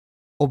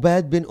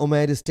Ubaid bin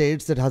Umair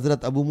states that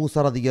Hazrat Abu Musa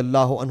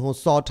radiyallahu anhu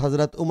sought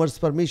Hazrat Umar's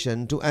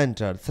permission to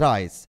enter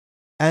thrice,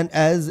 and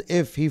as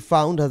if he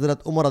found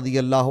Hazrat Umar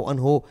radiyallahu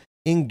anhu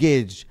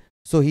engaged,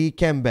 so he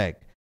came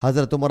back.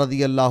 Hazrat Umar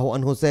radiyallahu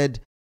anhu said,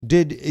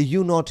 "Did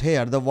you not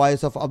hear the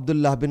voice of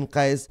Abdullah bin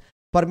Qais?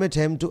 Permit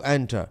him to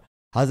enter."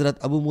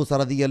 Hazrat Abu Musa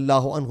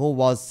radiyallahu anhu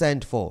was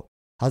sent for.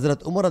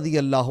 Hazrat Umar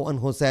radiyallahu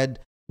anhu said,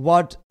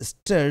 "What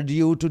stirred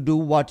you to do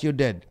what you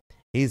did?"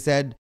 He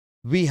said,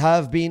 "We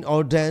have been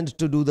ordained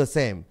to do the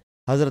same."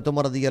 Hazrat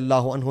Umar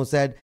radiyallahu anhu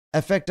said,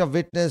 "Effect a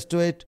witness to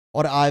it,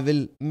 or I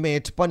will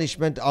mete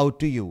punishment out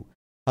to you."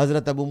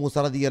 Hazrat Abu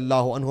Musa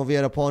radiyallahu anhu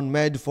whereupon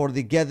made for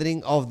the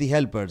gathering of the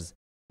helpers.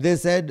 They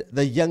said,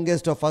 "The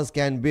youngest of us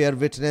can bear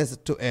witness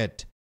to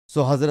it."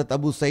 So Hazrat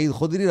Abu Sa'id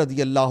Khudri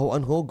radiyallahu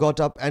anhu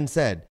got up and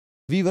said,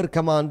 "We were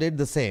commanded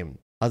the same."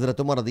 Hazrat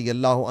Umar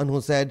radiyallahu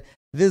anhu said,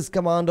 "This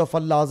command of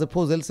Allah's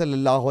Apostle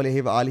sallallahu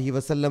alaihi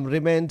wasallam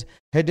remained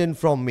hidden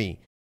from me.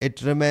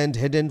 It remained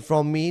hidden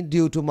from me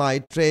due to my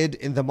trade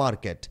in the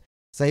market."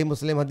 Sahih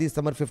Muslim Hadees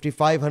number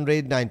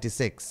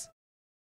 5596.